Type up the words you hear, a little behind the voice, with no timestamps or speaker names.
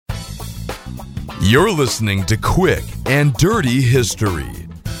You're listening to Quick and Dirty History,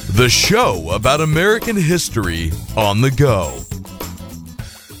 the show about American history on the go.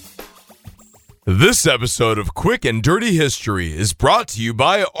 This episode of Quick and Dirty History is brought to you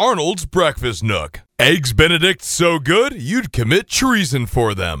by Arnold's Breakfast Nook. Eggs Benedict so good, you'd commit treason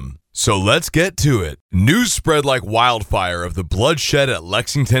for them. So let's get to it. News spread like wildfire of the bloodshed at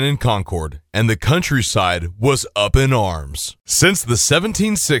Lexington and Concord, and the countryside was up in arms. Since the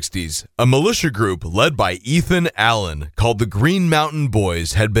 1760s, a militia group led by Ethan Allen, called the Green Mountain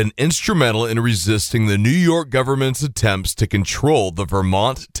Boys, had been instrumental in resisting the New York government's attempts to control the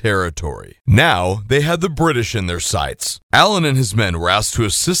Vermont territory. Now, they had the British in their sights. Allen and his men were asked to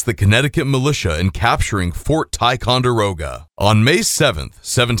assist the Connecticut militia in capturing Fort Ticonderoga. On May 7th,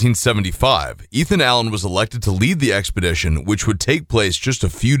 1775, Ethan Allen was elected to lead the expedition, which would take place just a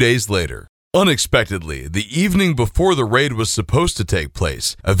few days later. Unexpectedly, the evening before the raid was supposed to take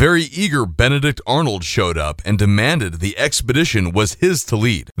place, a very eager Benedict Arnold showed up and demanded the expedition was his to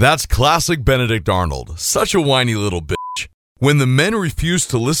lead. That's classic Benedict Arnold, such a whiny little bitch. When the men refused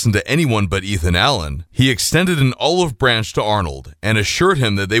to listen to anyone but Ethan Allen, he extended an olive branch to Arnold and assured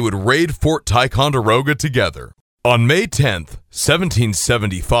him that they would raid Fort Ticonderoga together. On May 10th,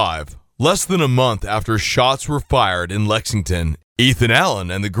 1775, less than a month after shots were fired in Lexington, Ethan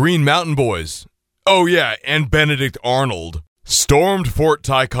Allen and the Green Mountain Boys, and Benedict Arnold, stormed Fort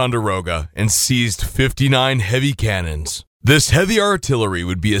Ticonderoga and seized 59 heavy cannons. This heavy artillery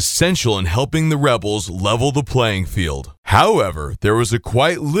would be essential in helping the rebels level the playing field. However, there was a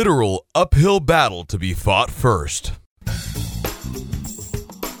quite literal uphill battle to be fought first.